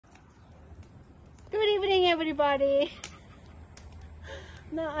everybody.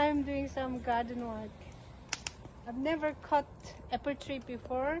 Now I'm doing some garden work. I've never cut apple tree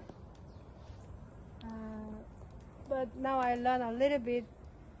before, but now I learn a little bit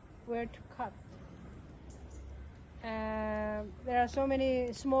where to cut. There are so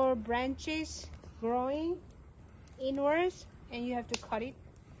many small branches growing inwards and you have to cut it,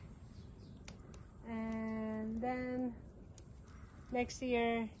 and then next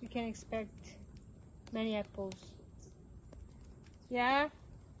year you can expect many apples. Yeah,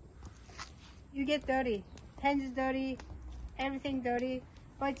 you get dirty, hands is dirty, everything dirty,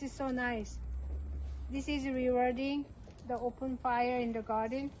 but it's so nice. This is rewarding, the open fire in the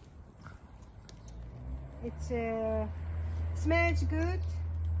garden. It's smells good,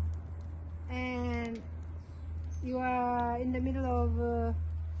 and you are in the middle of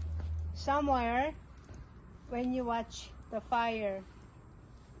somewhere when you watch the fire.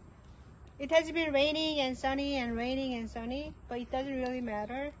 It has been raining and sunny and raining and sunny, but it doesn't really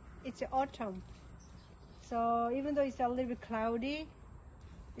matter. It's autumn, so even though it's a little bit cloudy,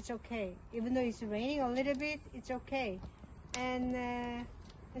 it's okay. Even though it's raining a little bit, it's okay. And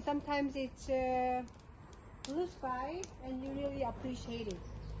sometimes it's blue sky and you really appreciate it.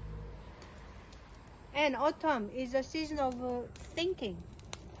 And autumn is a season of thinking.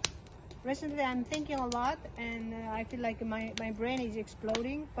 Recently I'm thinking a lot, and I feel like my brain is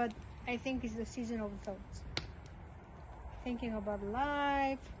exploding, but I think it's the season of thoughts. Thinking about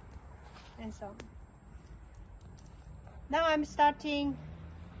life and so on. Now I'm starting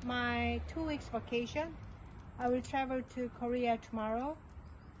my 2 weeks vacation. I will travel to Korea tomorrow,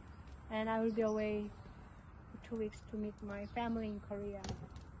 and I will be away for 2 weeks to meet my family in Korea.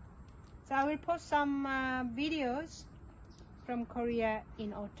 So I will post some videos from Korea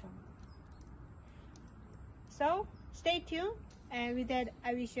in autumn. So stay tuned, and with that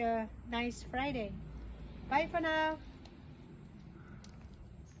I wish you a nice Friday. Bye for now.